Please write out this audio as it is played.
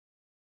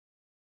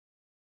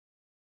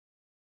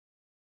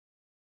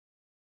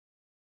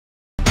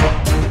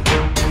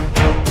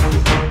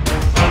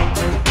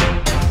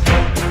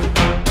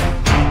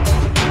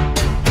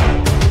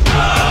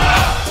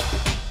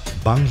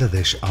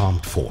Bangladesh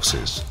Armed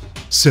Forces,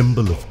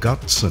 symbol of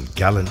guts and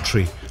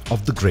gallantry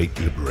of the Great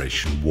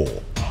Liberation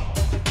War.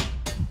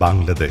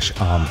 Bangladesh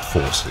Armed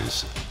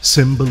Forces,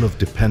 symbol of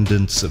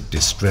dependence of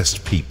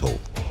distressed people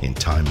in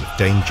time of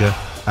danger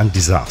and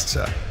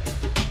disaster.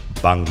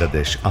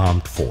 Bangladesh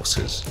Armed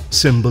Forces,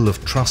 symbol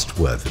of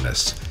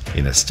trustworthiness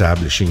in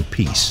establishing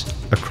peace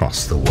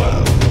across the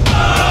world.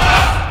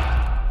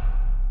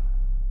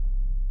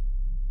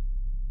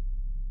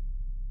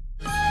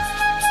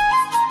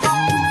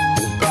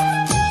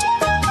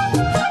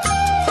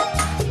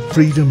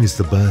 Freedom is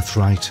the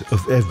birthright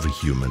of every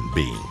human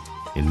being.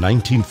 In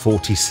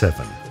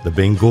 1947, the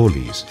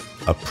Bengalis,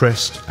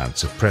 oppressed and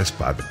suppressed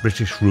by the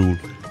British rule,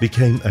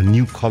 became a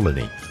new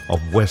colony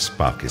of West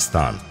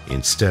Pakistan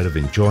instead of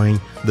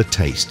enjoying the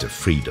taste of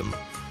freedom.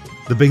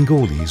 The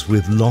Bengalis,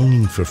 with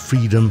longing for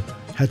freedom,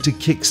 had to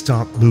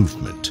kickstart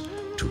movement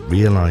to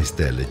realize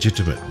their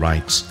legitimate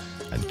rights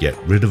and get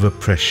rid of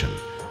oppression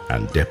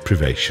and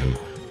deprivation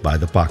by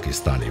the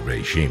Pakistani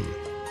regime.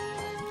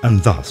 And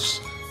thus,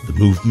 the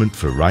movement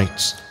for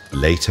rights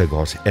later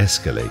got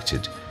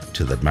escalated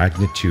to the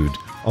magnitude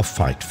of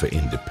fight for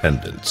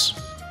independence.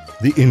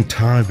 The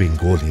entire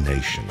Bengali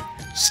nation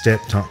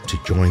stepped up to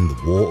join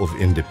the War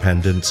of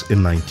Independence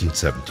in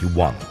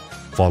 1971,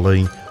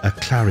 following a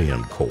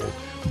clarion call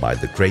by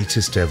the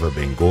greatest ever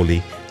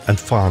Bengali and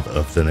father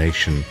of the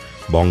nation,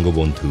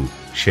 Bangabandhu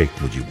Sheikh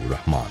Mujibur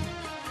Rahman.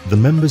 The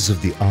members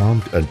of the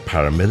armed and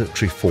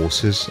paramilitary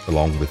forces,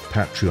 along with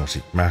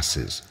patriotic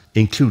masses,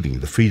 including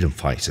the freedom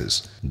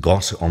fighters,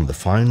 got on the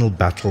final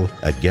battle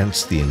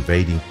against the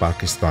invading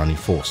Pakistani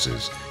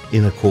forces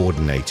in a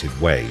coordinated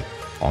way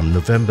on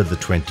November the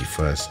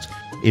 21st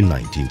in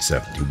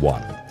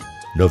 1971.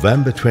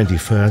 November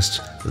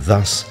 21st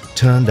thus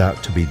turned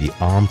out to be the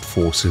Armed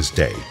Forces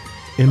Day,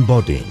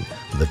 embodying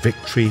the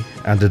victory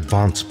and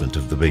advancement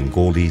of the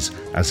Bengalis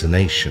as a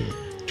nation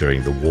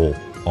during the War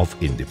of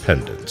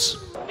Independence.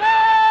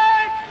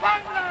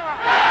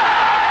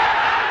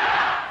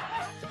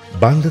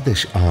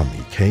 Bangladesh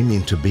Army came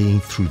into being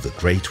through the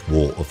Great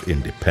War of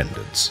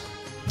Independence.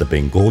 The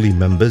Bengali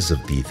members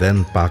of the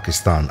then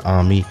Pakistan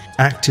Army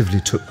actively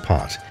took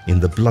part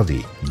in the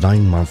bloody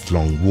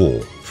 9-month-long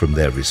war from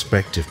their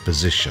respective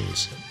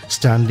positions,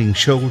 standing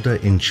shoulder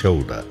in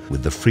shoulder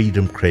with the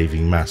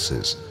freedom-craving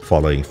masses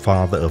following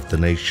father of the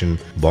nation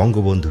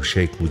Bangabandhu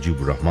Sheikh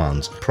Mujibur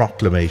Rahman's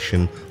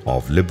proclamation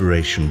of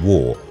Liberation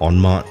War on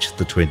March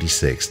the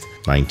 26th,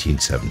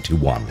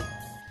 1971.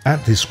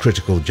 At this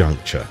critical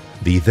juncture,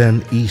 the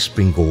then East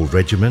Bengal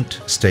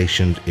Regiment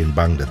stationed in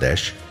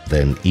Bangladesh,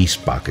 then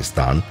East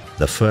Pakistan,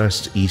 the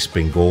 1st East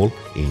Bengal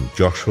in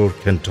Jashore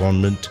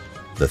Cantonment,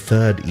 the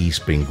 3rd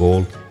East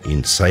Bengal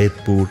in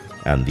Saidpur,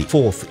 and the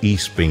 4th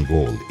East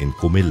Bengal in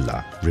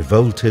Kumilla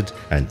revolted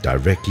and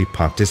directly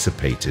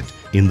participated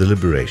in the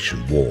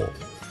Liberation War.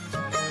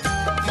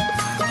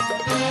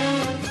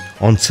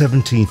 On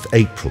 17th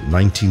April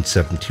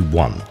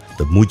 1971,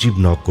 the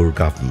Mujibnagar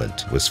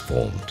government was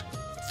formed.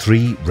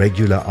 3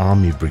 regular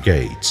army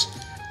brigades,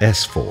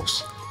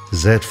 S-Force,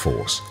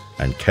 Z-Force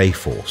and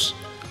K-Force,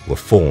 were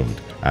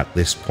formed at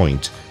this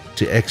point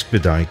to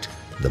expedite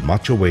the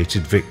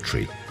much-awaited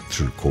victory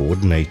through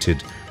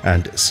coordinated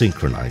and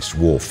synchronized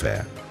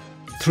warfare.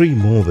 3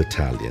 more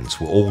battalions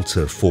were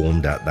also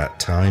formed at that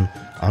time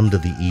under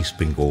the East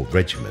Bengal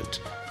Regiment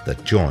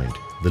that joined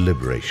the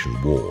Liberation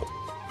War.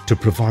 To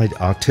provide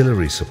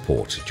artillery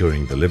support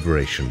during the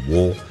Liberation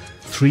War,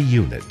 3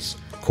 units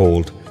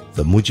called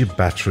the Mujib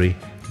Battery,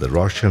 the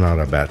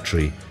Roshanara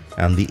Battery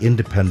and the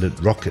Independent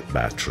Rocket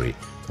Battery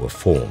were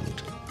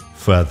formed.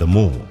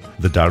 Furthermore,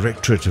 the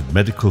Directorate of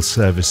Medical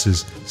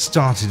Services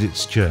started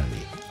its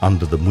journey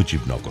under the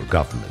Mujibnagar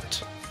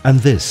government. And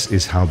this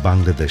is how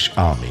Bangladesh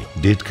Army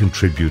did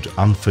contribute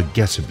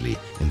unforgettably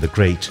in the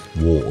Great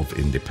War of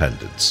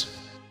Independence.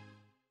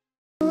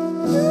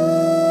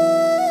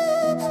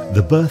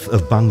 The birth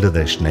of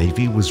Bangladesh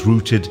Navy was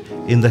rooted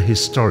in the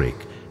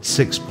historic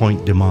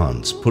 6-point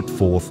demands put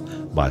forth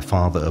by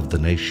father of the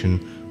nation,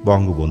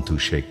 Bangabandhu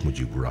Sheikh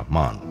Mujibur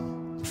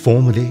Rahman.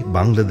 Formerly,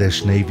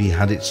 Bangladesh Navy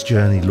had its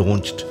journey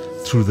launched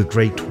through the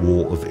Great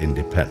War of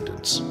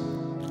Independence.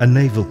 A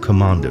naval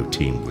commando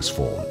team was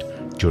formed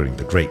during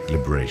the Great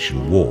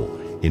Liberation War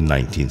in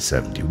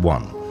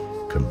 1971,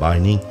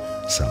 combining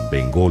some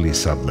Bengali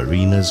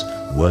submariners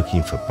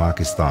working for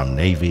Pakistan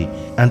Navy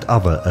and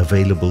other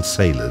available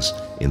sailors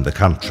in the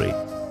country.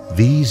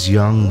 These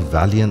young,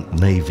 valiant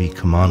Navy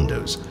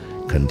commandos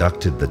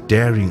conducted the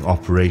daring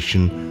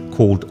operation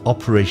called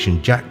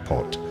Operation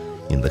Jackpot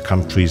in the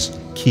country's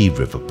key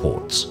river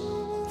ports.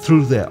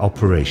 Through their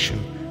operation,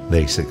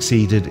 they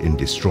succeeded in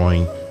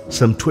destroying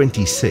some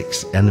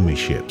 26 enemy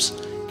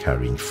ships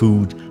carrying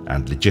food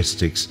and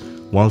logistics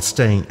while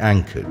staying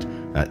anchored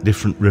at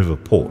different river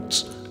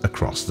ports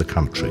across the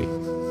country.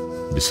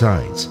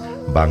 Besides,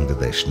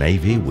 Bangladesh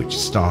Navy, which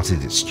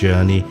started its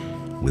journey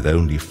with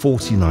only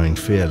 49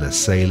 fearless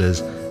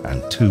sailors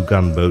and 2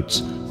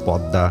 gunboats,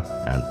 Podda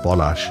and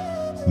Polash,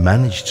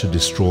 managed to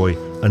destroy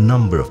a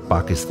number of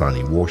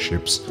Pakistani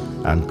warships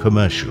and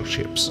commercial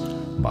ships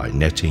by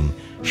netting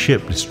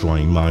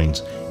ship-destroying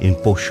mines in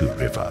Poshur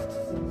River.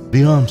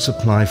 The arms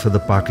supply for the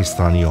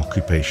Pakistani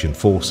occupation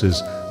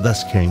forces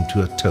thus came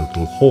to a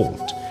total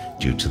halt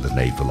due to the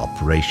naval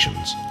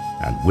operations,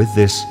 and with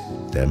this,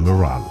 their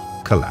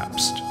morale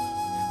collapsed.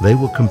 They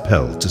were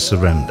compelled to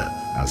surrender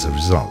as a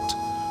result,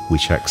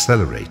 which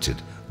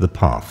accelerated the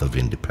path of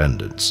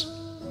independence.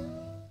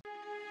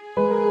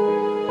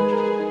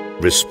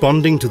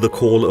 Responding to the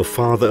call of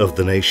Father of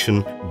the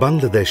Nation,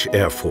 Bangladesh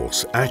Air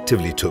Force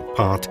actively took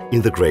part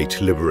in the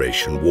Great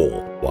Liberation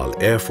War, while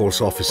Air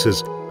Force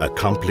officers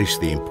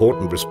accomplished the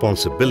important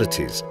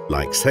responsibilities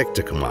like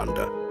Sector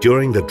Commander.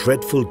 During the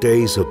dreadful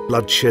days of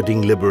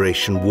bloodshedding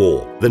Liberation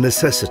War, the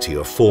necessity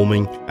of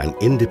forming an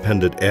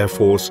independent Air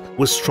Force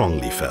was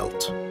strongly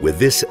felt. With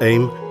this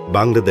aim,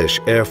 Bangladesh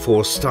Air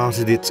Force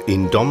started its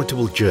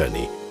indomitable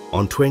journey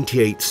on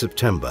 28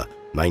 September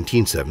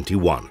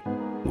 1971.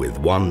 With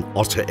one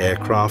Otter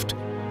aircraft,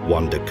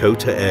 one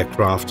Dakota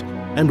aircraft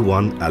and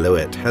one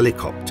Alouette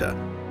helicopter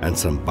and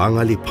some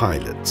Bangali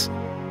pilots,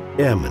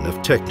 airmen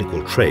of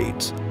technical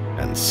trades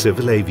and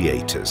civil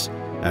aviators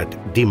at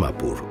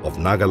Dimapur of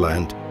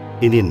Nagaland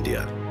in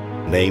India,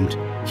 named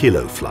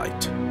Kilo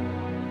Flight.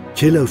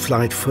 Kilo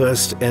Flight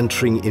first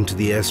entering into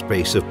the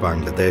airspace of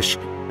Bangladesh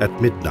at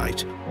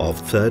midnight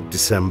of 3rd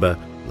December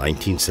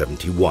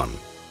 1971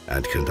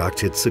 and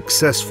conducted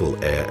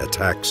successful air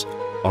attacks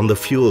on the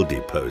fuel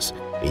depots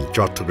in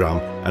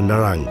Chattogram and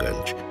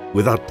Naranganj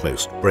with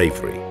utmost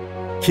bravery.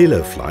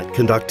 Kilo Flight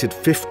conducted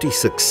 50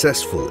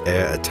 successful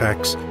air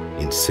attacks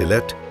in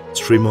Sylhet,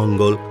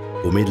 Srimongol,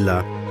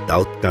 Kumilla,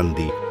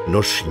 Dautgandi,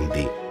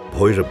 Noshindi,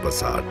 Bhoirab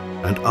Bazar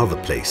and other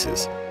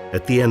places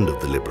at the end of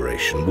the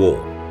Liberation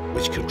War,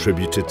 which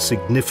contributed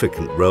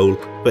significant role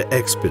for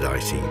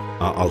expediting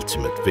our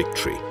ultimate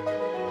victory.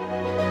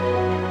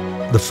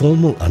 The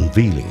formal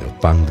unveiling of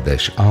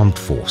Bangladesh Armed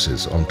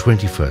Forces on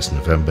 21st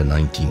November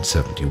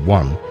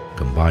 1971,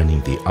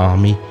 combining the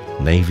Army,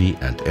 Navy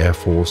and Air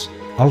Force,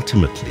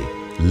 ultimately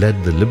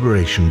led the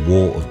Liberation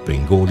War of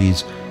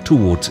Bengalis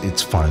towards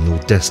its final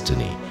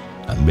destiny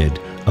amid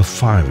a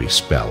fiery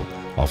spell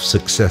of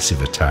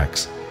successive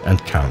attacks and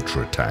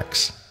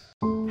counterattacks.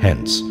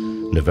 Hence,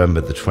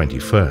 November the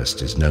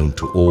 21st is known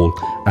to all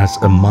as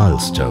a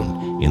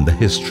milestone in the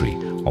history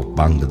of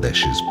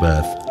Bangladesh's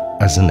birth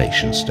as a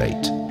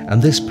nation-state.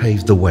 And this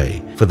paved the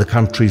way for the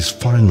country's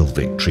final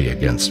victory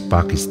against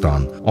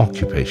Pakistan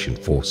occupation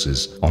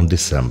forces on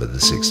December the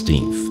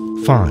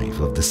 16th. 5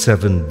 of the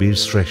 7 Bir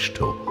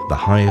Shreshto, the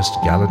highest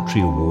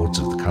gallantry awards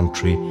of the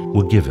country,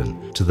 were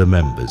given to the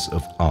members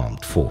of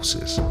armed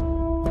forces.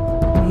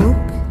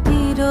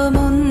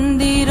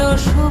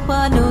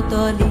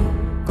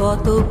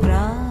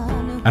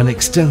 An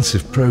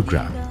extensive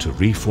program to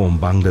reform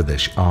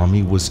Bangladesh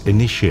Army was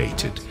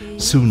initiated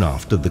soon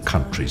after the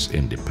country's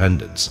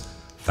independence,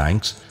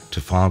 thanks to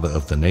Father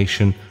of the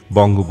Nation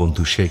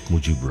Bangabandhu Sheikh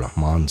Mujibur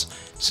Rahman's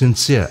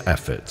sincere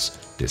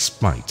efforts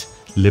despite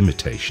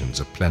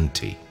limitations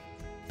aplenty.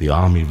 The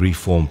army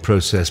reform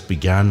process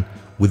began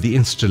with the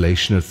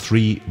installation of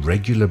 3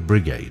 regular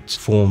brigades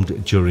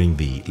formed during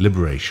the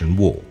Liberation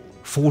War: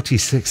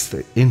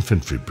 46th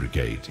Infantry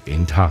Brigade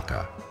in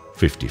Dhaka,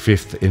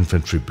 55th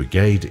Infantry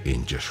Brigade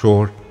in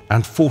Jashore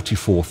and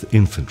 44th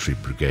Infantry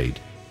Brigade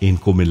in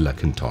Kumilla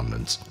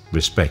cantonments,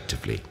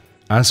 respectively.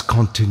 As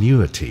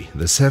continuity,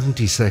 the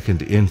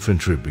 72nd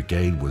Infantry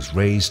Brigade was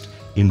raised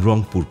in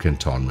Rangpur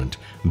cantonment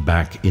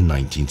back in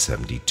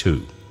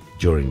 1972.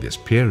 During this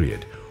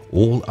period,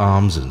 all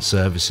arms and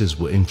services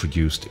were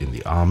introduced in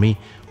the army,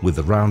 with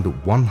around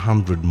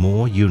 100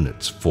 more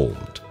units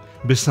formed.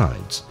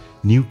 Besides,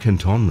 new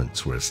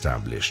cantonments were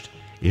established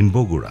in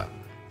Bogura,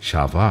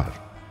 Shavar,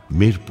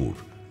 Mirpur,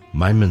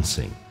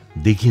 Maimansingh,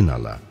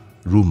 Dikhinala,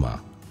 Ruma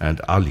and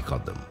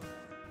Alikadam.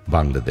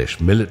 Bangladesh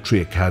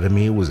Military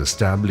Academy was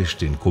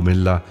established in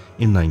Kumilla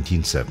in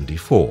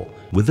 1974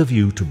 with a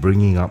view to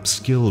bringing up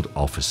skilled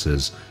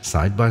officers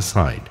side by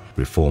side,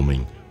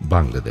 reforming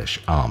Bangladesh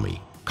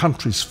Army.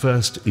 Country's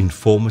first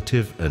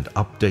informative and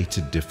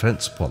updated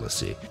defense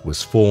policy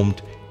was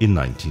formed in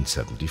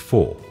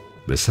 1974.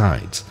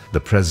 Besides, the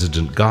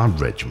President Guard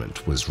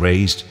Regiment was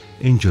raised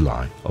in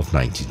July of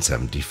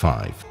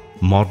 1975.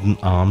 Modern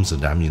arms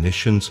and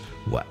ammunitions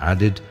were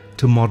added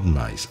to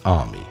modernize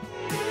army.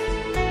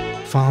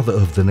 Father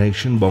of the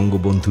Nation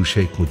Bangabandhu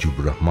Sheikh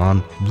Mujibur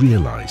Rahman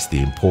realized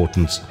the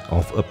importance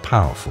of a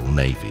powerful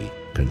navy,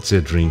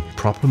 considering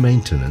proper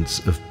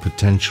maintenance of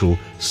potential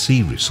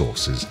sea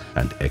resources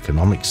and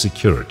economic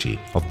security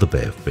of the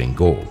Bay of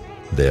Bengal.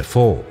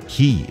 Therefore,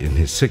 he, in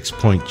his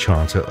 6-point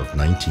charter of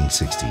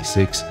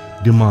 1966,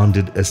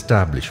 demanded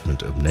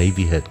establishment of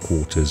Navy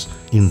headquarters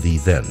in the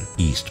then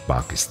East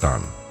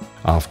Pakistan.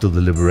 After the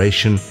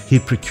liberation, he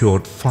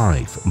procured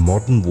 5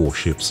 modern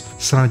warships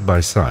side by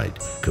side,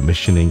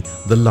 commissioning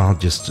the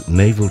largest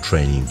naval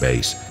training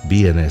base,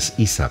 BNS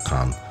Isa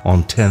Khan,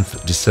 on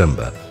 10th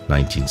December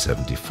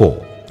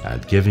 1974,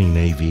 and giving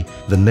Navy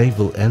the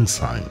naval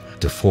ensign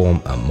to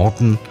form a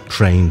modern,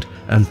 trained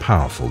and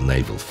powerful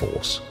naval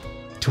force.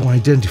 To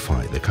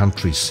identify the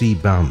country's sea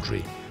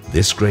boundary,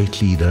 This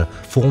great leader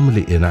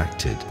formally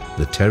enacted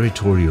the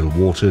Territorial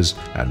Waters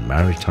and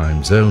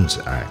Maritime Zones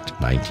Act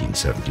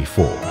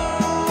 1974.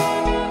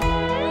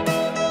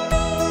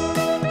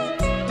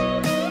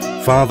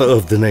 Father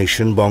of the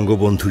nation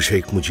Bangabandhu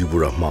Sheikh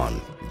Mujibur Rahman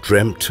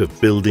dreamt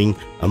of building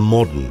a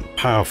modern,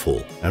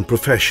 powerful and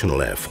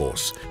professional air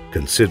force,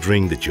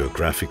 considering the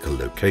geographical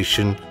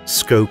location,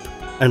 scope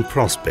and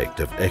prospect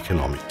of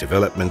economic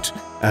development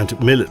and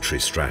military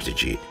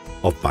strategy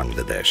of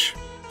Bangladesh.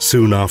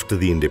 Soon after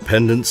the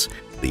independence,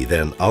 the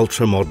then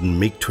ultra-modern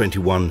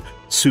MiG-21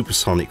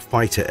 supersonic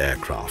fighter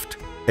aircraft,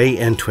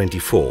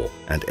 AN-24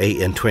 and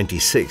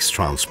AN-26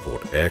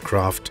 transport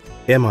aircraft,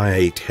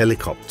 Mi-8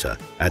 helicopter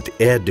and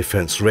air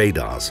defense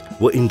radars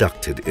were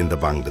inducted in the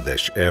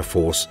Bangladesh Air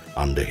Force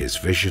under his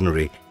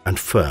visionary and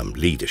firm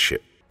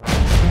leadership.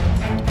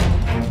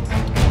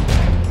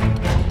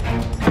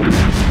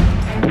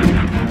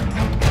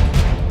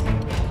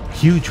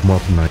 Huge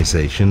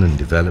modernization and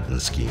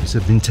development schemes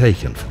have been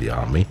taken for the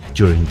army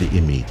during the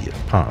immediate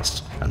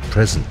past and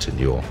present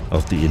tenure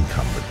of the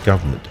incumbent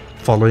government,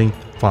 following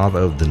Father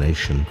of the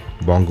nation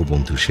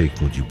Bangabandhu Sheikh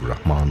Mujibur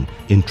Rahman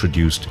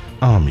introduced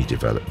army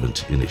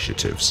development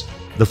initiatives.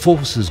 The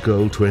Force's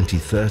Goal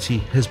 2030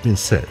 has been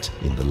set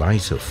in the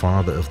light of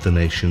Father of the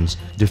nation's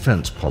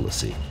defense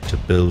policy to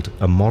build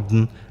a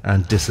modern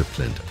and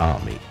disciplined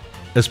army.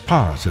 As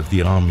part of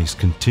the Army's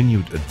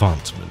continued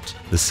advancement,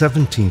 the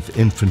 17th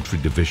Infantry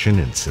Division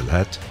in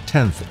Sylhet,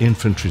 10th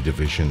Infantry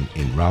Division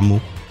in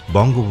Ramu,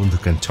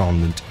 Bangabandhu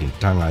Cantonment in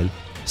Tangail,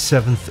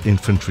 7th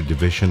Infantry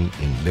Division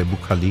in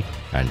Lebukhali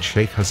and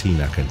Sheikh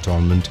Hasina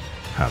Cantonment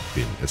have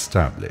been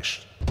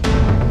established.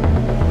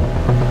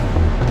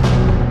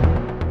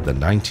 The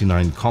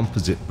 99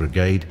 Composite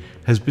Brigade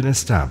has been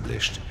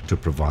established to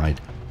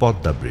provide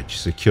Podda Bridge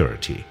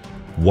security.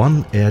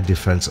 One Air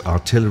Defence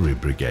Artillery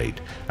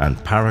Brigade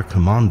and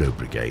Para-Commando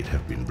Brigade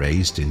have been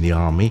raised in the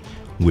Army,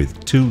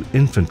 with 2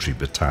 infantry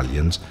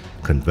battalions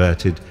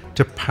converted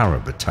to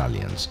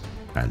para-battalions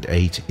and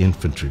 8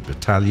 infantry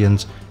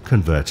battalions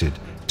converted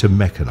to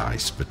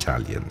mechanized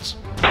battalions.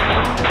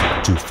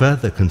 To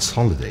further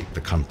consolidate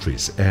the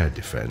country's air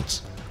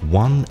defence,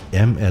 1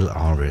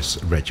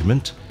 MLRS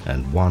regiment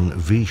and 1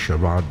 V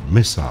Sharad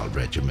missile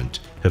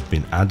regiment have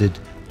been added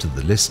to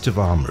the list of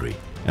armoury,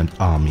 and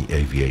Army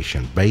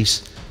Aviation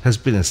Base has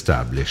been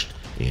established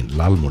in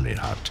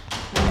Lalmonirhat.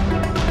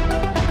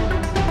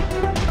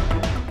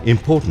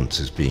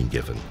 Importance is being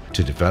given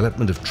to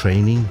development of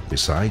training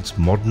besides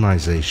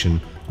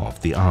modernization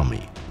of the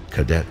Army.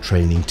 Cadet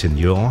training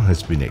tenure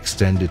has been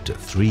extended to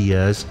 3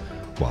 years,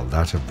 while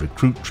that of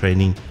recruit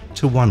training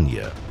to 1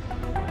 year.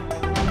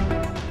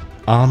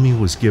 Army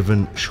was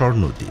given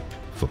Shornodip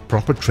for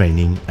proper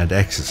training and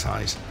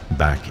exercise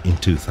back in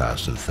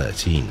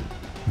 2013.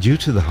 Due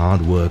to the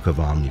hard work of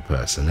Army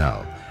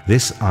personnel,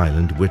 this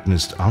island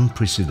witnessed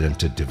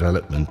unprecedented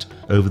development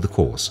over the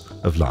course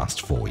of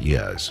last 4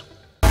 years.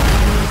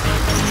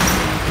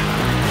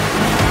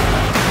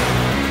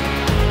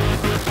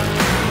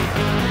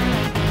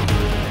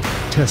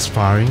 Test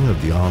firing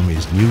of the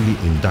Army's newly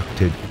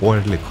inducted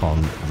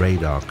Oerlikon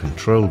radar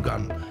control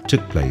gun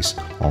took place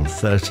on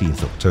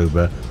 13th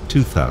October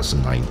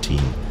 2019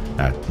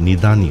 at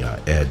Nidania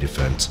Air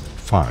Defence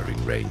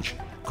Firing Range,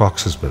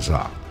 Cox's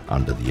Bazar,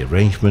 under the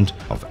arrangement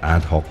of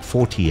Ad Hoc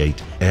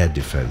 48 Air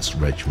Defence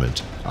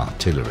Regiment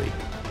Artillery.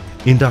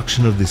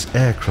 Induction of this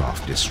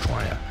aircraft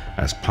destroyer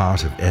as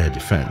part of air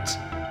defence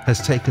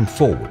has taken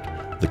forward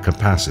the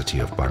capacity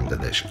of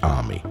Bangladesh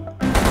Army.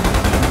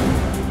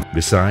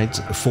 Besides,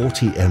 a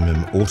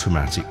 40mm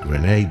automatic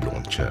grenade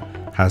launcher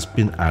has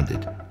been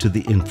added to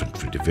the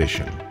infantry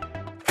division.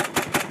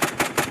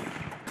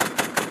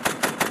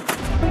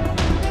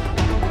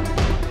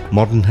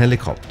 Modern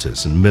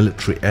helicopters and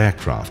military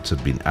aircraft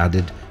have been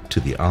added to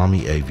the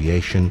Army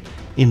aviation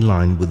in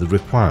line with the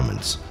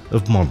requirements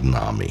of modern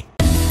Army.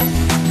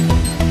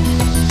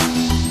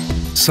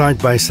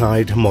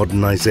 Side-by-side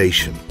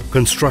modernization,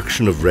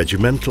 construction of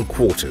regimental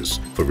quarters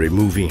for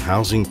removing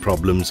housing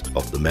problems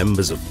of the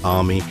members of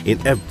Army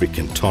in every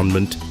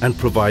cantonment and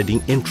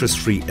providing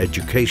interest-free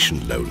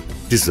education loan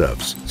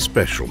deserves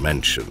special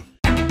mention.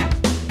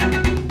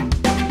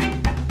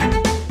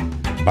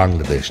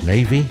 Bangladesh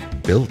Navy,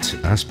 built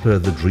as per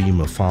the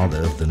dream of Father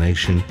of the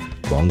nation,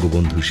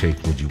 Bangabandhu Sheikh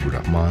Mujibur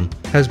Rahman,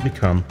 has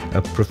become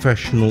a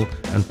professional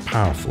and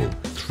powerful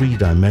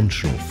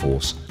three-dimensional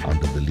force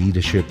under the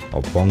leadership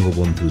of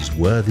Bangabandhu's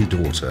worthy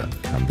daughter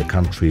and the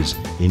country's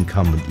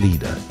incumbent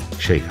leader,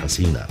 Sheikh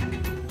Hasina.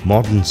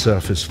 Modern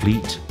surface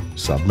fleet,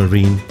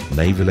 submarine,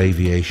 naval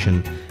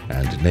aviation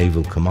and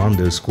naval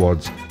commando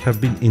squads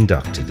have been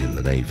inducted in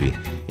the Navy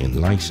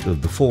in light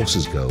of the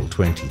Force's Goal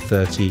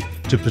 2030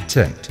 to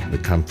protect the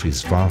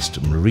country's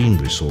vast marine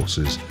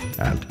resources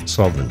and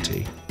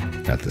sovereignty.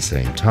 At the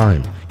same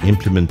time,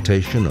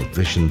 implementation of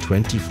Vision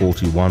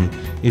 2041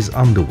 is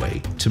underway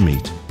to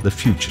meet the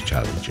future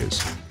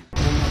challenges.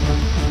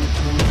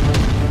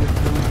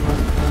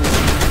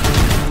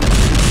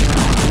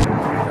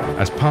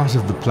 As part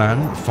of the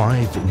plan,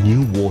 5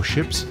 new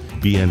warships,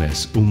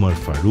 BNS Umar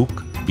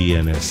Farooq,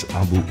 BNS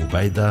Abu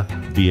Ubaida,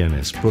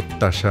 BNS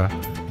Prottasha,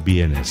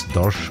 BNS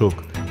Dorshok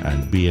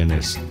and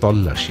BNS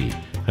Tollashi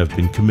have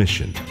been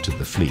commissioned to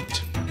the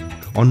fleet.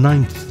 On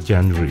 9th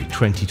January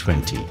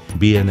 2020,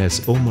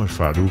 BNS Omar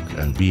Farooq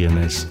and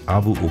BNS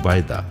Abu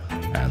Ubaida,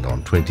 and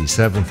on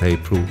 27th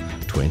April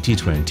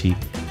 2020,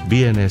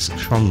 BNS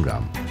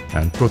Shangram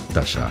and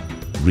Prottasha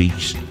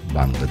reached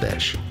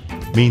Bangladesh.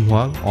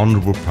 Meanwhile,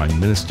 Honorable Prime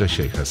Minister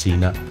Sheikh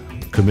Hasina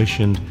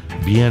commissioned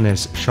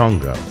BNS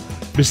Shangram.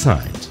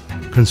 Besides,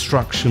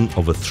 construction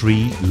of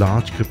 3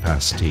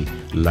 large-capacity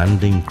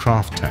landing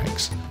craft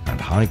tanks and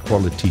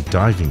high-quality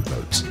diving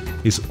boats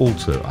is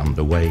also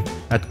underway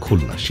at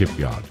Khulna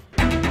shipyard.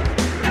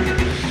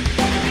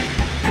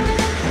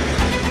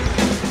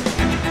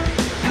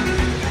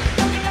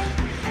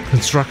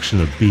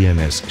 Construction of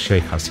BNS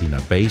Sheikh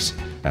Hasina base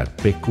at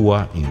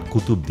Pekua in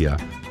Kutubdia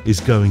is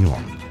going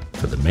on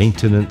for the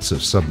maintenance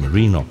of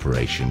submarine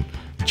operation,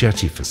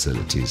 jetty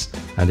facilities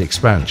and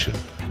expansion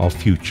of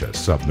future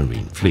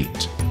submarine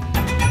fleet.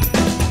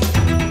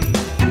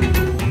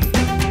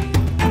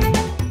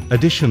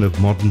 Addition of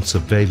modern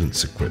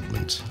surveillance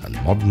equipment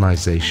and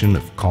modernization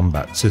of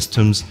combat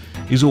systems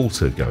is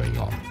also going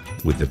on,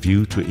 with a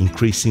view to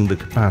increasing the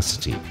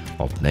capacity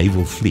of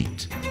naval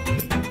fleet.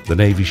 The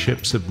Navy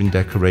ships have been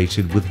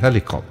decorated with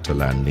helicopter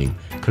landing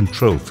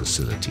control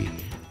facility,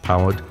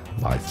 powered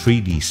by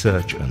 3D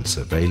search and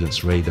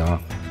surveillance radar,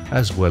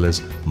 as well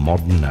as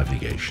modern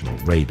navigational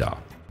radar.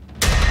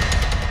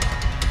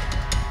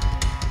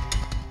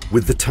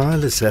 With the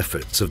tireless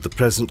efforts of the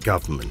present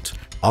government,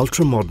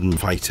 ultra-modern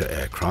fighter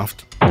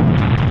aircraft,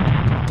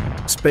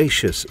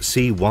 spacious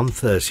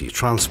C-130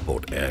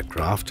 transport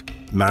aircraft,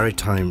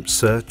 maritime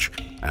search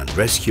and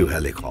rescue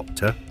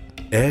helicopter,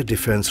 air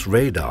defense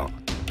radar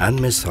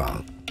and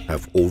missile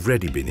have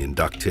already been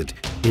inducted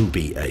in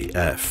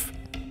BAF.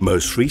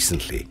 Most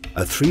recently,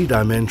 a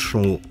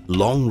 3-dimensional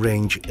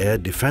long-range air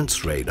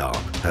defense radar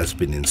has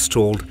been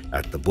installed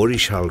at the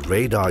Borishal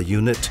radar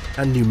unit,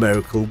 and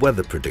numerical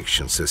weather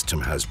prediction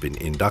system has been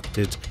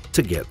inducted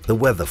to get the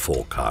weather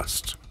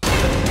forecast.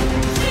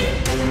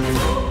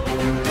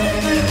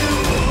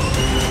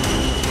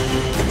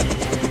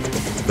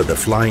 For the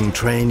flying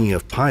training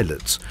of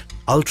pilots,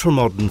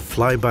 ultra-modern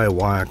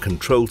fly-by-wire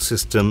control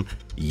system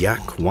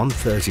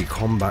Yak-130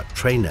 combat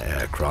trainer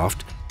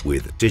aircraft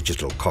with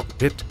digital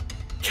cockpit,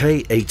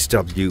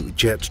 K-8W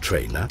jet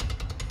trainer,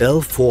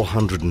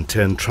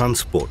 L-410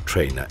 transport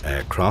trainer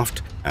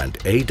aircraft and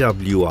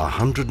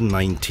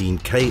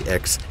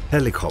AW-119KX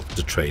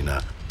helicopter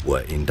trainer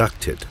were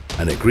inducted.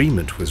 An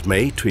agreement was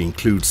made to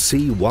include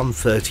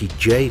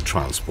C-130J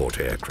transport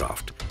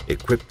aircraft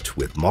equipped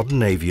with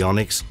modern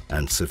avionics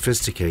and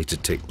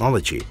sophisticated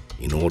technology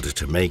in order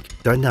to make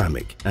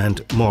dynamic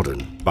and modern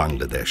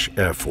Bangladesh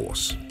Air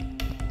Force.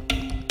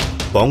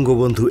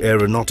 Bangabandhu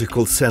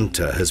Aeronautical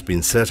Centre has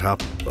been set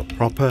up for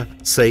proper,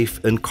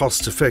 safe and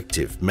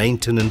cost-effective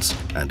maintenance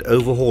and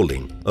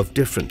overhauling of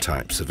different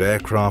types of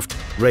aircraft,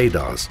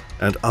 radars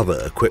and other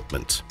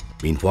equipment.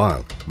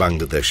 Meanwhile,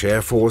 Bangladesh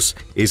Air Force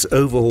is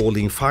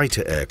overhauling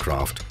fighter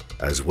aircraft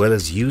as well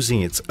as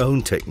using its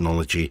own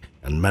technology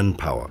and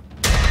manpower.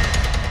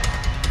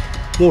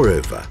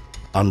 Moreover,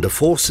 under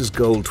Forces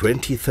Goal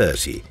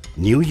 2030,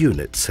 new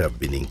units have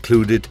been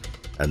included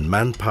and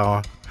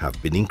manpower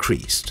have been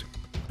increased.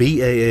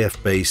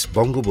 BAF Base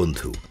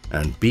Bangabandhu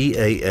and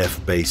BAF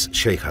Base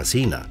Sheikh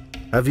Hasina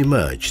have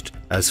emerged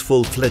as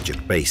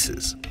full-fledged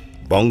bases.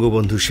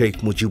 Bangabandhu Sheikh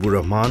Mujibur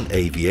Rahman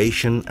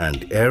Aviation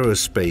and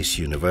Aerospace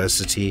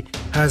University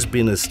has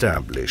been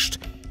established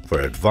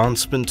for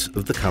advancement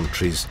of the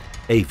country's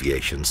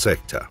aviation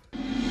sector.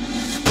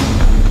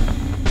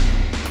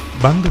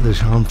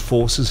 Bangladesh Armed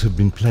Forces have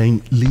been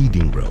playing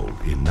leading role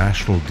in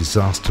national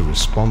disaster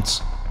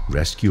response,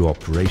 rescue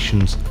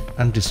operations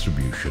and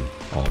distribution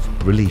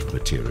of relief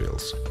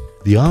materials.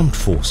 The armed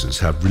forces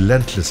have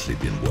relentlessly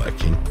been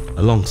working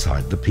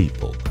alongside the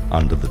people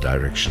under the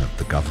direction of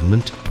the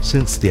government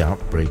since the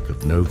outbreak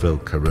of novel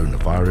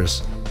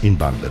coronavirus in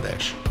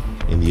Bangladesh.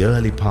 In the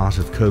early part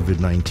of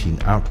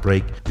COVID-19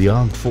 outbreak, the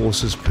armed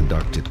forces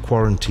conducted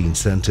quarantine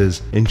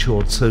centers,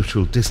 ensured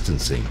social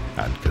distancing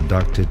and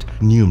conducted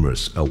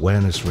numerous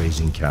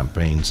awareness-raising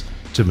campaigns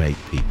to make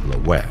people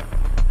aware.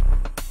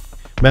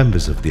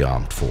 Members of the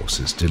armed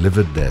forces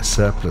delivered their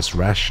surplus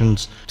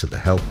rations to the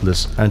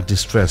helpless and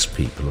distressed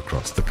people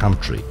across the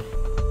country.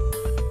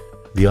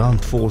 The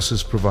armed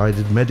forces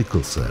provided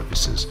medical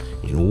services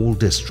in all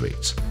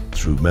districts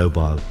through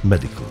mobile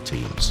medical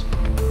teams.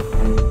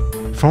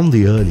 From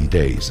the early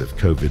days of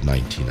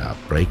COVID-19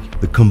 outbreak,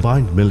 the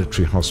Combined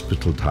Military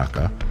Hospital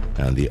Dhaka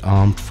and the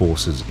Armed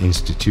Forces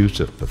Institute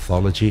of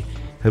Pathology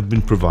have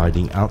been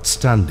providing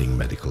outstanding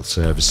medical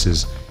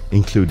services,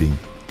 including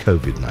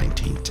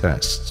COVID-19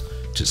 tests,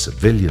 to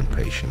civilian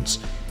patients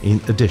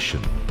in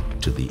addition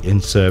to the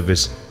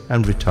in-service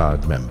and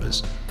retired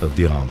members of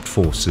the armed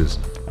forces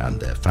and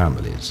their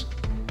families.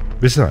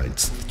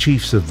 Besides, the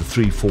chiefs of the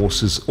three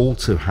forces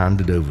also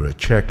handed over a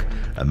cheque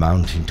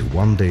amounting to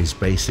one day's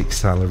basic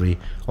salary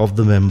of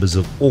the members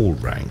of all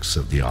ranks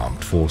of the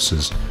armed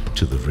forces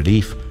to the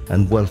relief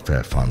and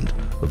Welfare Fund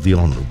of the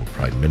Honourable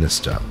Prime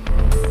Minister.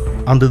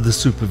 Under the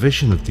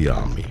supervision of the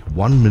Army,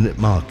 1 Minute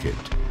Market,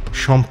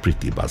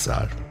 Shampriti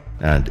Bazar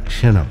and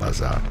Shena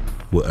Bazar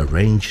were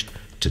arranged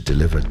to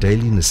deliver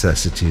daily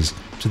necessities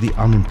to the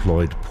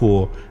unemployed,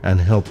 poor and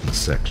helpless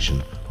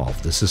section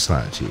of the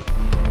society.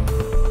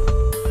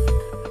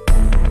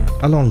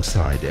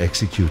 Alongside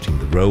executing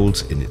the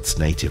roles in its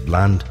native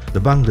land,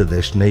 the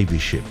Bangladesh Navy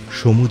ship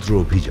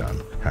Samudra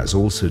Abhijan has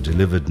also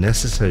delivered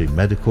necessary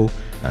medical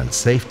and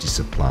safety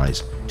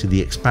supplies to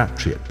the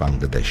expatriate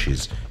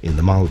Bangladeshis in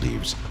the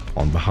Maldives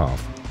on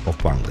behalf of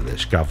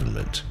Bangladesh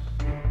government.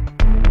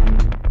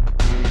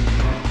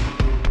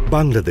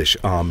 Bangladesh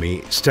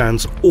Army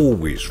stands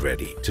always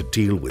ready to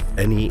deal with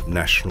any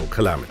national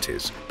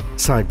calamities,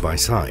 side by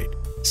side,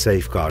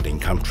 safeguarding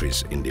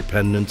country's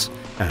independence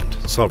and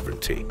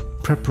sovereignty.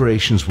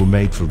 Preparations were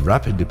made for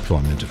rapid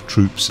deployment of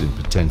troops in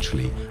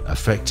potentially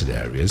affected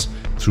areas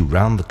through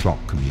round-the-clock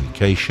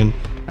communication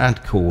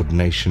and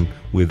coordination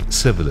with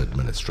civil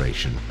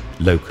administration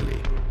locally.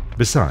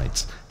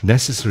 Besides,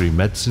 necessary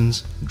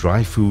medicines,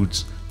 dry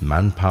foods,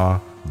 manpower,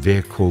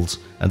 vehicles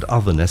and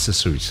other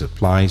necessary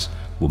supplies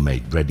were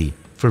made ready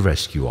for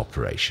rescue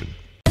operation.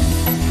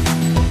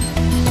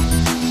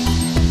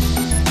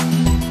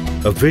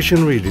 A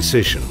visionary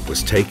decision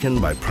was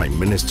taken by Prime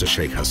Minister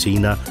Sheikh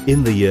Hasina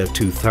in the year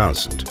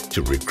 2000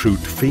 to recruit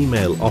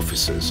female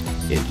officers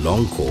in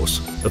long course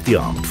of the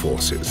armed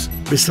forces.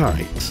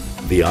 Besides,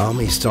 the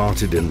Army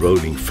started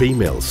enrolling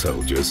female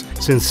soldiers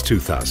since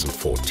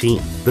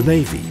 2014. The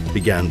Navy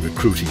began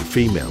recruiting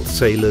female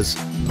sailors,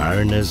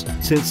 mariners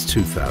since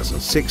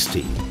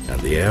 2016,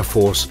 and the Air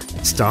Force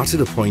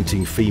started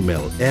appointing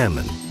female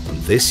airmen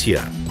this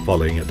year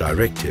following a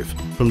directive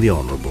from the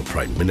Honourable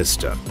Prime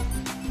Minister.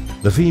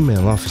 The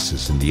female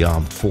officers in the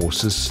armed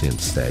forces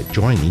since their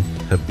joining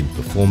have been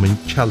performing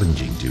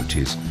challenging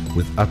duties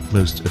with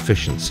utmost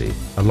efficiency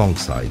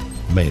alongside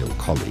male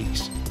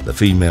colleagues. The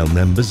female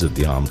members of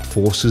the armed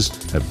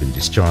forces have been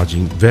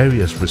discharging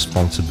various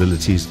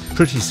responsibilities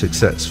pretty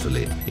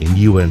successfully in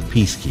UN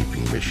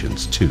peacekeeping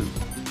missions too.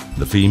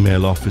 The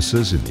female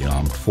officers in the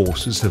armed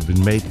forces have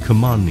been made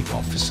commanding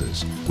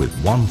officers, with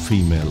one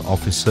female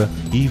officer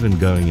even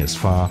going as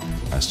far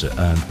as to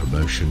earn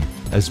promotion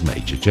as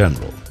Major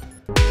General.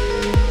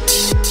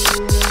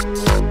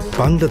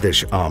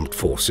 Bangladesh Armed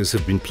Forces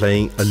have been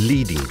playing a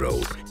leading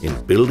role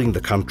in building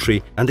the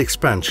country and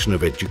expansion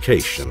of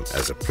education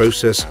as a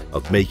process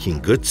of making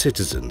good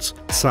citizens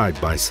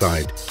side by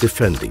side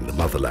defending the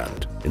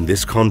motherland. In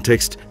this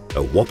context,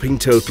 a whopping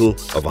total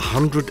of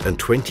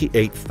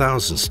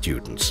 128,000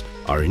 students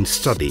are in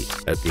study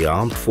at the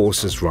Armed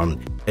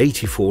Forces-run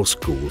 84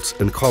 schools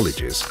and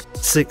colleges,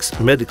 6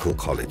 medical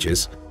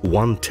colleges,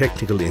 1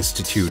 technical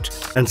institute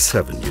and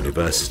 7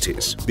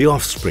 universities. The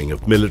offspring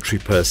of military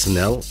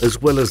personnel,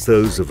 as well as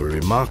those of a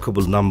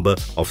remarkable number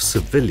of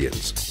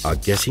civilians, are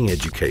getting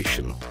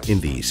education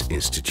in these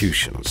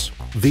institutions.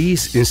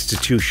 These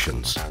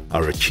institutions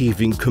are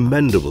achieving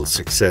commendable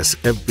success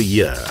every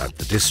year at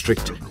the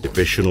district,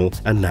 divisional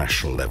and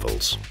national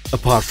levels.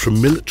 Apart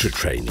from military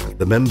training,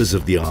 the members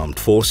of the armed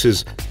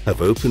forces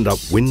have opened up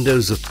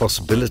windows of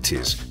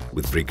possibilities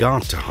with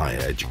regard to higher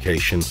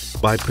education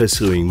by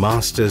pursuing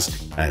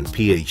master's and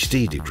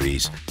PhD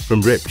degrees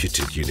from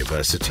reputed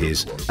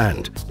universities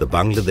and the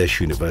Bangladesh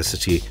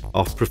University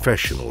of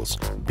Professionals,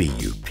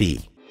 BUP.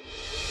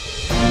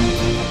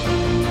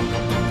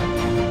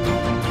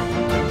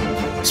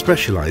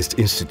 Specialized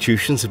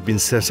institutions have been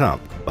set up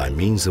by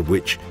means of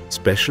which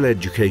special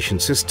education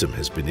system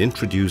has been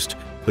introduced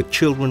for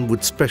children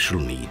with special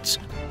needs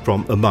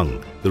from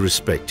among the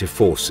respective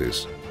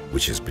forces,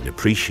 which has been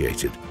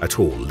appreciated at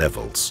all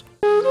levels.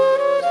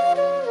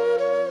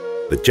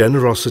 The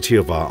generosity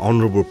of our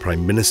Honourable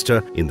Prime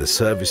Minister in the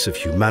service of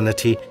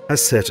humanity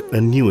has set a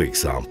new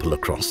example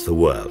across the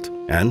world,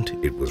 and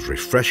it was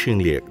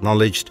refreshingly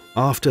acknowledged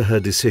after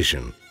her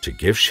decision to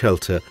give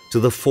shelter to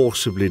the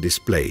forcibly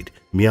displaced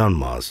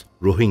Myanmar's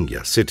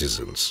Rohingya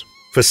citizens.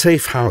 For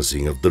safe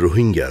housing of the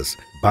Rohingyas,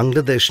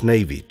 Bangladesh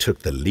Navy took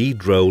the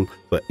lead role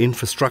for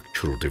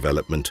infrastructural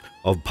development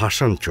of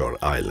Bhasanchar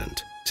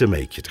Island to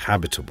make it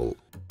habitable.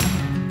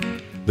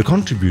 The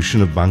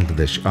contribution of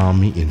Bangladesh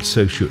Army in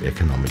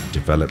socio-economic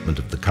development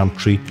of the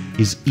country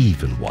is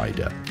even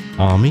wider.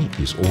 Army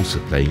is also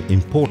playing an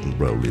important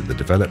role in the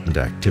development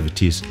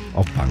activities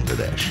of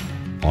Bangladesh.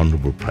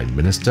 Honourable Prime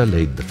Minister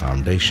laid the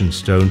foundation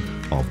stone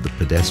of the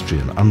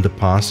pedestrian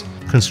underpass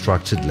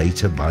constructed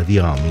later by the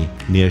Army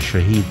near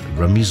Shahid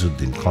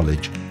Ramizuddin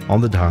College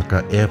on the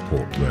Dhaka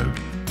Airport Road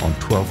on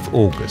 12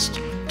 August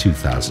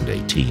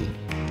 2018.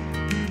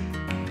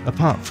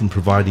 Apart from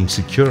providing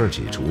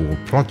security to all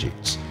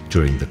projects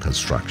during the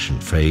construction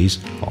phase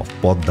of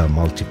Podda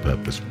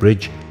Multipurpose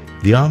Bridge,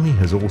 the Army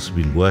has also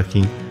been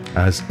working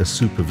as a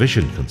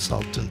supervision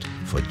consultant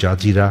for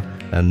Jajira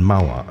and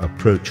Mawa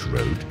Approach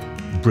Road,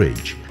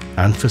 Bridge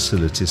and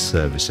Facilities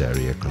Service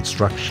Area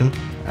Construction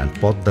and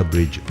Podda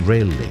Bridge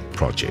Rail Link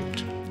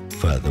Project.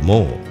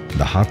 Furthermore,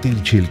 the Hatil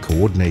Jhil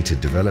Coordinated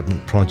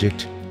Development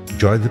Project,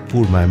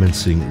 Joydipur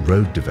Mymensingh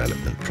Road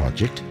Development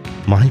Project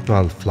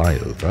Mahipal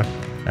flyover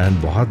and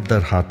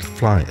Bahaddarhat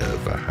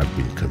flyover have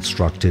been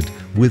constructed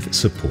with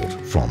support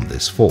from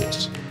this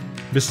force.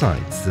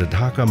 Besides, the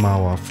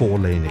Dhaka-Mawa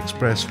 4-lane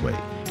expressway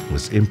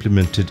was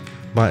implemented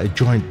by a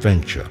joint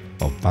venture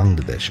of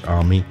Bangladesh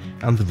Army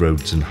and the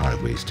Roads and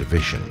Highways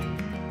Division.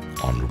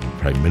 Honorable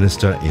Prime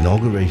Minister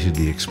inaugurated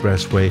the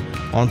expressway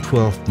on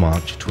 12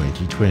 March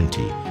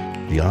 2020.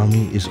 The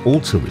Army is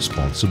also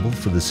responsible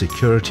for the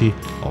security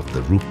of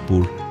the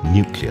Rupur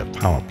nuclear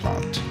power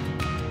plant.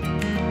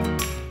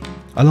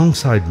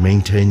 Alongside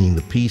maintaining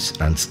the peace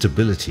and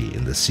stability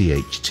in the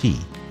CHT,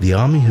 the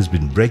Army has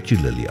been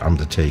regularly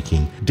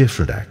undertaking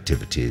different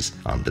activities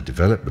under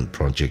development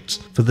projects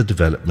for the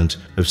development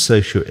of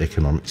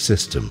socio-economic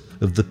system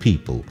of the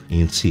people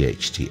in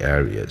CHT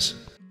areas.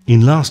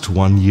 In last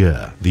 1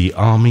 year, the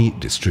Army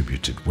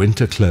distributed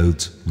winter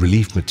clothes,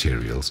 relief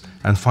materials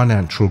and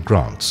financial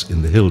grants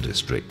in the hill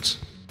districts.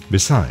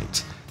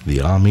 Besides,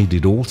 the Army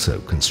did also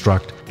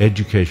construct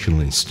educational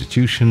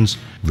institutions,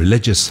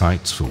 religious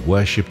sites for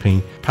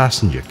worshipping,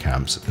 passenger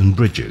camps and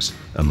bridges,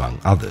 among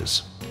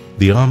others.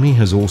 The Army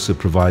has also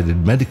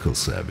provided medical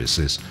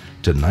services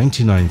to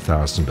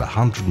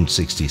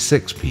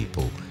 99,166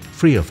 people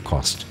free of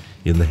cost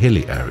in the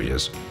hilly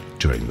areas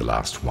during the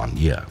last 1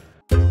 year.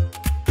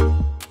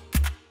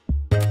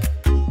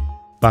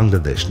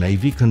 Bangladesh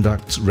Navy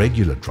conducts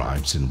regular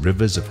drives in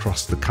rivers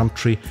across the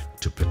country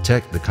to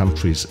protect the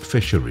country's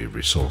fishery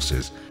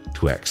resources.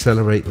 To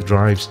accelerate the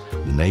drives,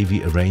 the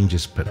Navy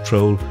arranges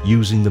patrol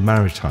using the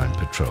Maritime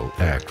Patrol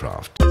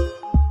aircraft.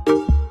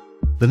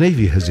 The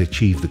Navy has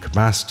achieved the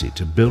capacity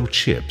to build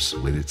ships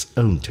with its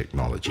own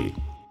technology.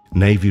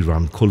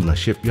 Navy-run Khulna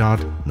Shipyard,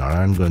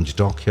 Narayanganj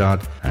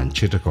Dockyard and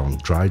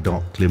Chittagong Dry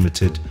Dock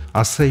Limited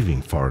are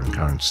saving foreign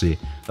currency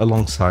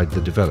alongside the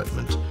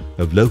development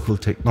of local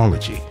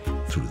technology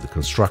through the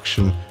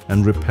construction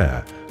and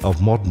repair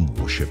of modern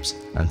warships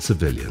and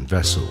civilian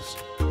vessels.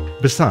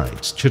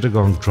 Besides,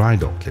 Chittagong Dry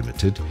Dock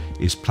Limited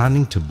is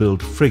planning to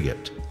build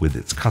frigate with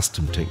its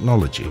custom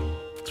technology.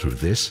 Through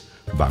this,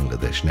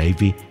 Bangladesh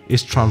Navy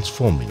is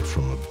transforming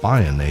from a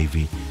buyer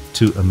navy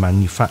to a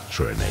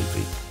manufacturer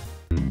navy.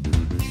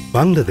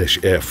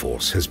 Bangladesh Air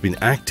Force has been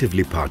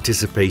actively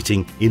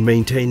participating in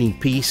maintaining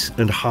peace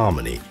and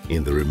harmony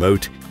in the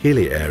remote,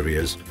 hilly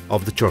areas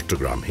of the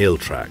Chattogram Hill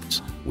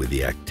Tracts with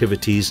the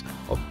activities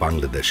of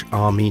Bangladesh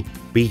Army,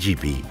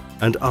 BGP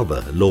and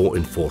other law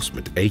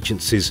enforcement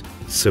agencies,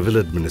 civil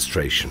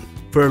administration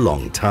for a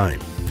long time.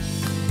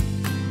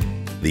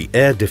 The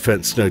Air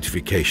Defence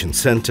Notification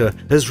Centre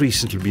has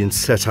recently been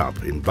set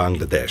up in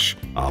Bangladesh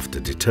after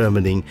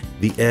determining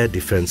the Air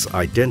Defence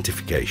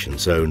Identification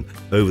Zone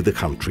over the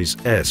country's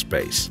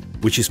airspace,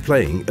 which is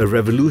playing a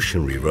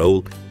revolutionary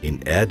role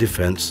in air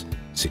defence,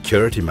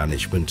 security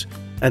management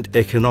and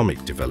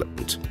economic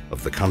development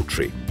of the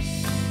country.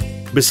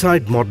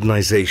 Beside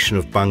modernisation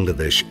of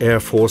Bangladesh Air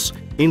Force,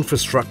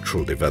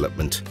 infrastructural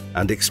development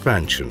and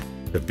expansion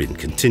have been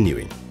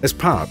continuing. As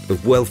part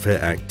of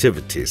welfare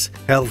activities,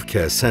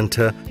 healthcare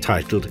centre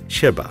titled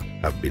Sheba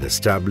have been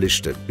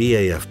established at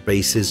BAF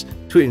bases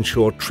to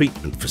ensure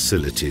treatment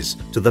facilities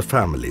to the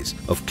families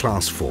of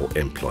Class 4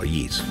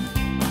 employees.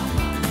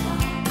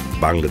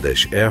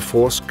 Bangladesh Air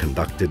Force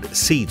conducted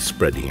seed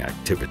spreading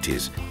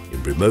activities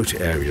in remote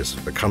areas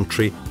of the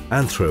country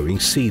and throwing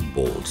seed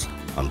balls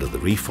under the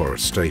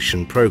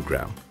reforestation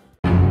programme.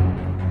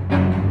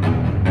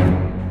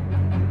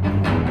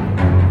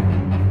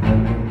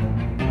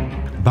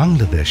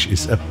 Bangladesh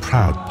is a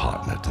proud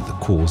partner to the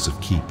cause of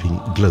keeping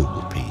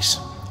global peace.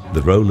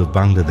 The role of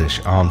Bangladesh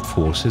Armed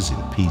Forces in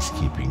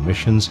peacekeeping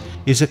missions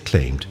is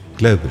acclaimed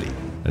globally.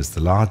 As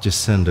the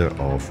largest sender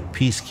of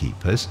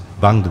peacekeepers,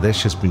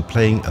 Bangladesh has been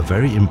playing a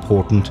very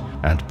important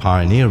and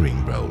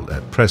pioneering role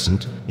at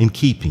present in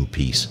keeping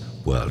peace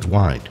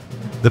worldwide.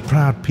 The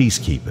proud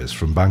peacekeepers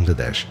from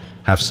Bangladesh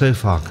have so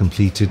far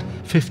completed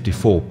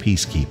 54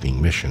 peacekeeping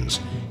missions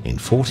in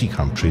 40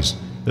 countries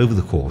over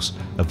the course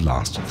of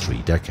last 3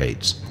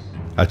 decades.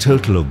 A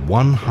total of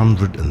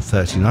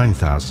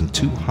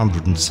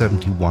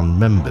 139,271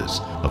 members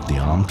of the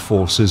armed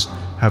forces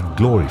have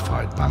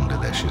glorified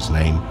Bangladesh's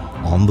name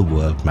on the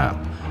world map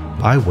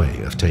by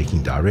way of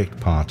taking direct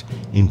part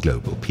in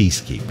global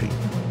peacekeeping.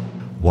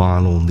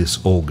 While on this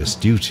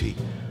august duty,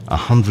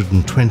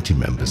 120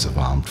 members of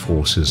armed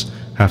forces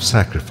have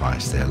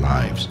sacrificed their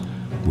lives,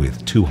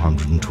 with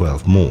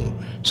 212 more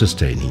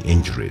sustaining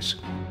injuries.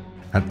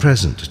 At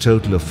present, a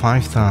total of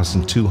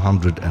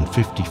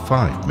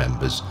 5,255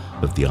 members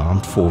of the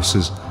armed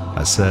forces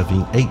are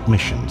serving 8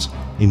 missions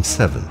in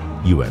 7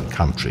 UN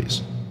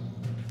countries.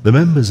 The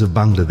members of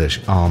Bangladesh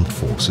Armed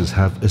Forces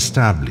have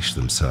established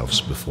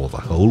themselves before the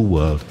whole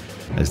world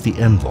as the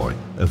envoy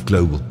of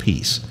global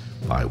peace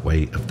by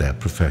way of their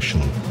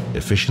professional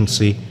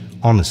efficiency,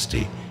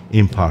 honesty,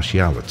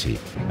 impartiality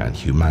and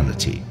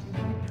humanity.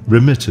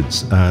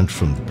 Remittance earned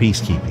from the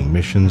peacekeeping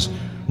missions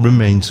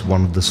remains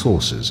one of the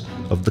sources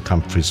of the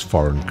country's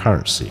foreign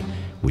currency,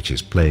 which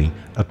is playing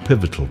a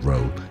pivotal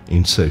role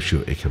in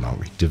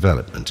socio-economic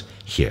development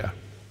here.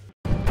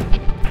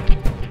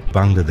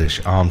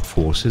 Bangladesh Armed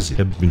Forces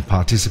have been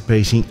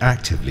participating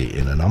actively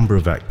in a number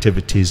of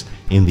activities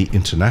in the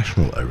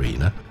international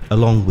arena,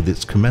 along with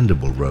its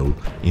commendable role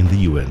in the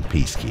UN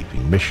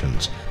peacekeeping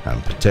missions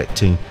and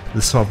protecting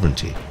the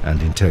sovereignty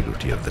and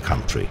integrity of the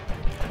country.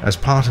 As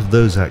part of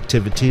those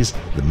activities,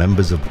 the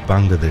members of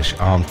Bangladesh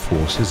Armed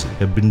Forces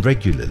have been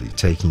regularly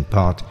taking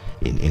part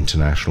in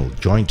international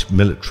joint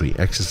military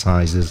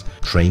exercises,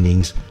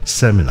 trainings,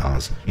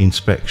 seminars,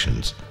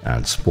 inspections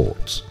and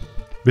sports.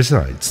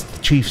 Besides,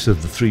 the chiefs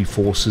of the three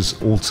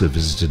forces also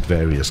visited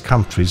various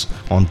countries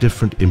on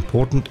different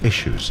important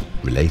issues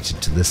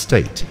related to the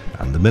state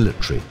and the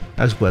military,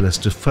 as well as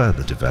to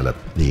further develop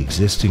the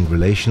existing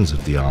relations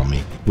of the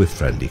army with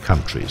friendly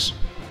countries.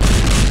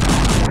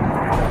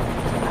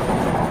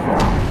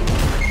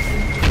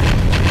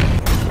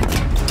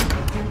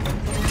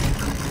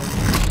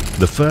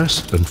 The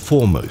first and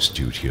foremost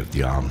duty of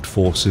the armed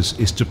forces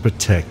is to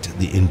protect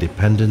the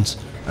independence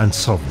and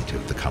sovereignty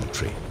of the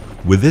country.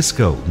 With this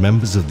goal,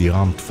 members of the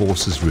armed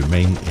forces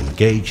remain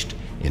engaged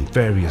in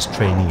various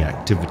training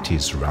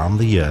activities around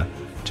the year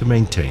to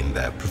maintain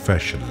their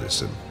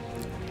professionalism.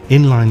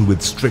 In line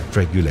with strict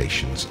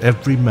regulations,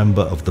 every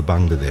member of the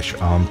Bangladesh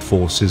Armed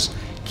Forces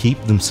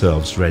keep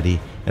themselves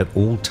ready at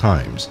all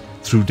times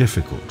through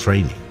difficult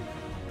training.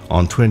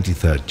 On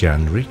 23rd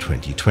January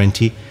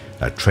 2020,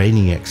 a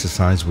training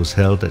exercise was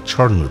held at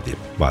Chornudip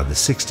by the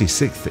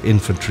 66th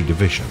Infantry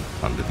Division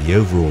under the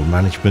overall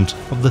management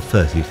of the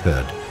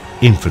 33rd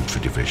Infantry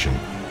Division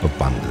of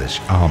Bangladesh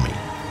Army.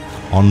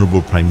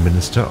 Honorable Prime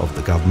Minister of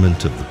the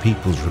Government of the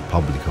People's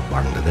Republic of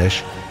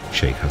Bangladesh,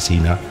 Sheikh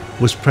Hasina,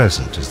 was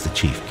present as the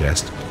chief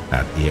guest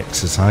at the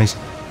exercise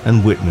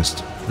and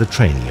witnessed the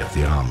training of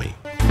the army.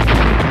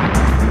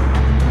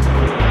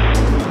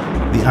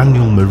 The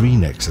annual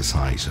marine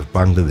exercise of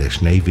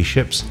Bangladesh Navy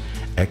ships,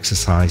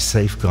 Exercise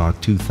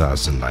Safeguard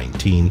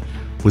 2019,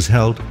 was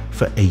held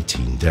for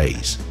 18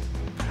 days.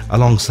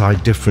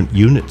 Alongside different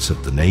units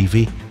of the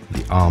Navy,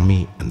 the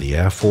Army and the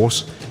Air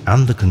Force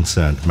and the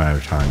concerned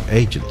maritime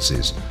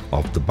agencies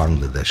of the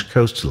Bangladesh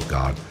Coastal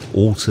Guard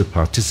also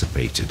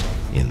participated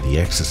in the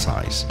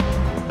exercise.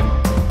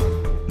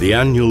 The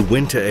annual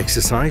winter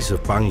exercise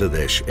of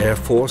Bangladesh Air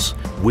Force,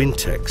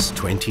 Wintex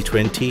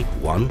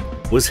 2021,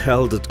 was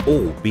held at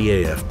all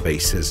BAF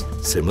bases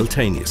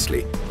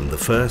simultaneously from the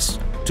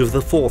 1st to the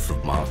 4th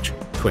of March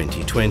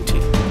 2020.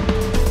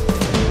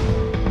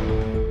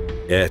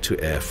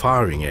 Air-to-air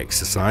firing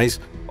exercise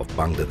of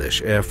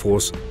Bangladesh Air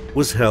Force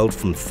was held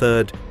from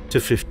 3rd to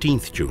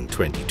 15th June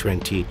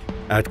 2020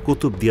 at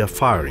Kutubdia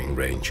Firing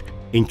Range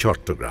in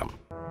Chattogram.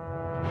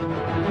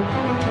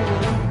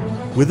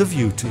 With a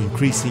view to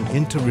increasing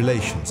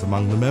interrelations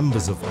among the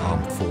members of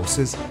armed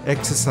forces,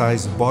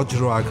 exercise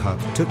Bajra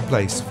Aghat took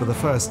place for the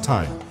first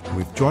time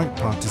with joint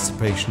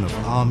participation of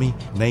Army,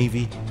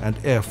 Navy and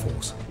Air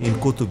Force in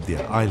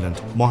Kutubdia Island,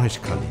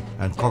 Maheshkhali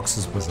and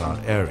Cox's Bazar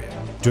area.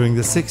 During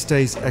the 6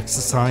 days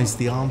exercise,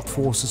 the armed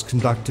forces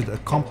conducted a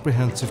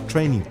comprehensive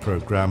training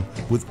program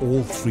with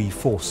all three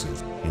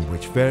forces, in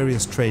which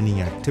various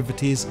training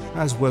activities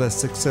as well as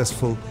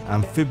successful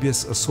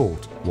amphibious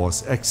assault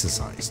was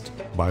exercised.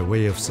 By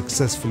way of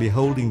successfully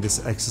holding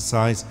this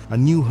exercise, a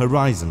new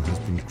horizon has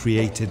been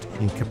created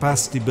in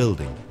capacity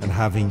building and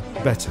having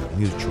better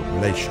mutual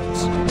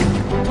relations.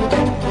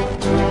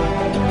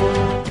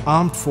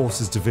 Armed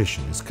Forces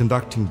Division is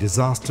conducting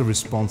disaster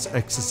response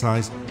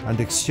exercise and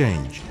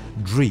exchange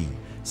DRE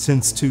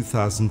since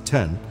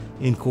 2010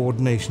 in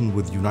coordination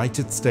with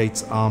United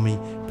States Army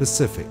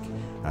Pacific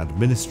and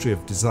Ministry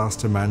of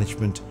Disaster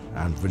Management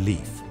and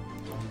Relief.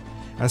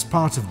 As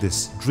part of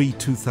this, DRE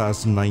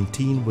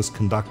 2019 was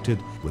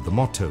conducted with the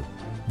motto,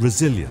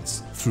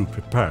 Resilience through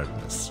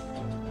Preparedness.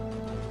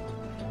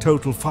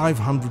 Total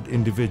 500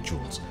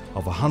 individuals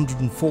of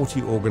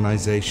 140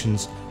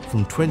 organizations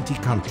from 20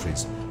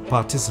 countries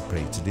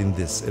participated in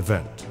this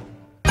event.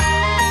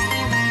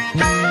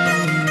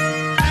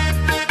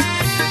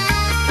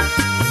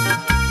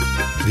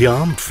 The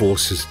Armed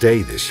Forces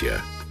Day this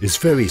year is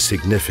very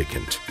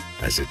significant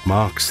as it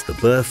marks the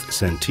birth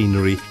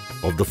centenary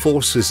of the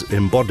force's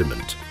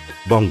embodiment,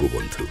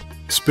 Bangabandhu.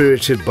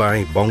 Spirited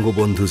by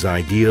Bangabandhu's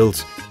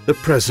ideals, the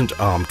present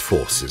armed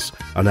forces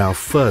are now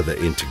further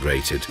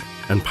integrated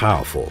and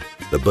powerful.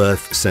 The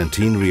birth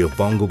centenary of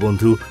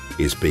Bangabandhu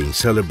is being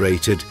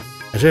celebrated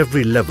at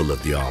every level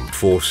of the armed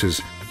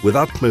forces with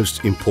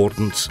utmost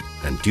importance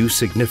and due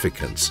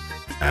significance,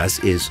 as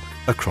is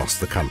across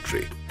the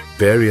country.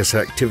 Various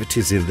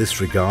activities in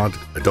this regard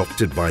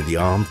adopted by the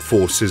armed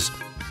forces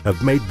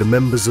have made the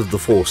members of the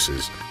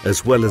forces,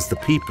 as well as the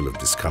people of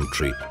this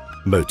country,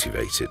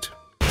 motivated.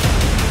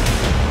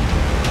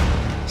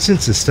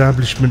 Since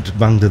establishment,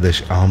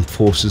 Bangladesh Armed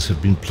Forces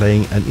have been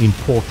playing an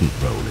important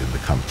role in the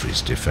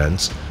country's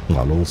defense,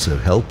 while also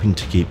helping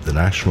to keep the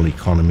national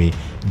economy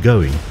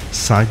going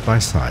side by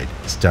side,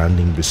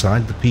 standing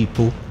beside the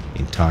people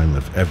in time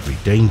of every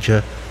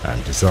danger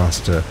and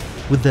disaster,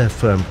 with their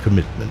firm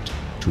commitment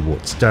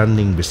towards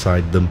standing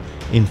beside them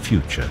in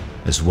future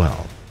as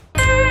well.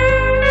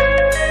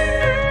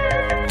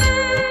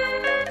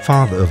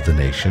 Father of the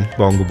nation,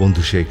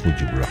 Bangabandhu Sheikh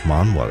Mujibur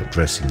Rahman, while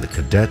addressing the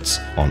cadets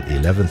on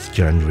 11th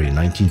January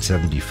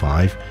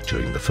 1975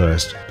 during the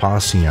first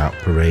passing out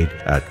parade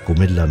at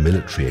Kumilla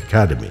Military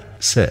Academy,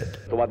 said,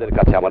 তোমাদের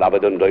কাছে আমার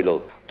আবেদন রইল,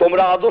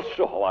 তোমরা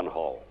আদর্শবান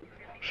হও,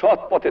 সৎ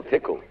পথে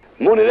থেকো,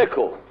 মনে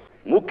রেখো,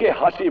 মুখে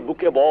হাসি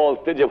বুকে বল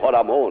তেজে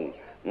ভরা মন,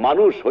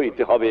 মানুষ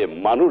হইতে হবে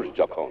মানুষ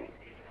যখন।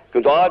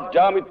 কিন্তু আজ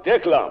যা আমি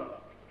দেখলাম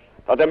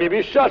তাতে আমি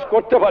বিশ্বাস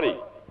করতে পারি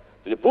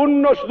যে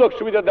পূর্ণ সুযোগ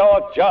সুবিধা দেওয়া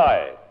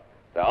যায়,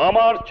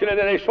 আমার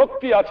ছেলেদের এই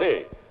শক্তি আছে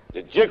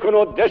যে কোনো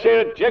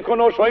দেশের যে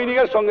কোনো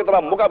সৈনিকের সঙ্গে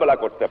তারা মোকাবেলা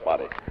করতে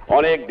পারে।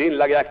 অনেক দিন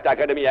লাগে, একটা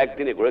একাডেমি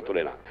একদিনে গড়ে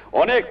তোলে না,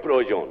 অনেক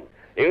প্রয়োজন।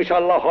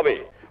 ইনশাআল্লাহ হবে,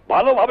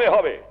 ভালোভাবে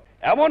হবে,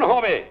 এমন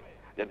হবে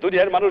যে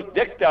দুনিয়ার মানুষ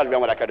দেখতে আসবে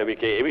আমার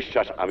একাডেমিকে, এই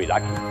বিশ্বাস আমি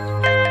রাখি।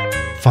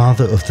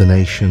 Father of the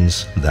nations,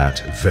 that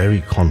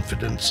very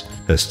confidence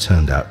has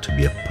turned out to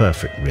be a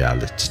perfect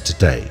reality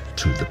today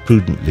through the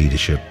prudent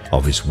leadership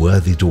of his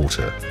worthy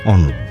daughter,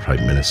 Honourable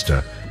Prime Minister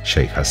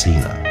Sheikh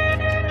Hasina.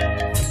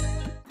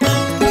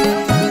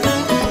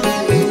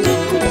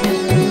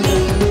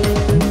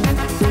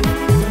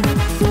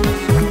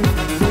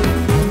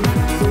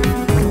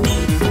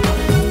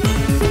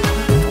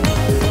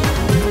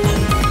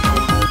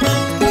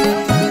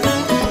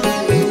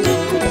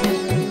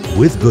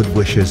 With good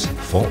wishes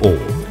for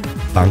all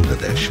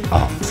Bangladesh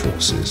Armed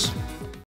Forces.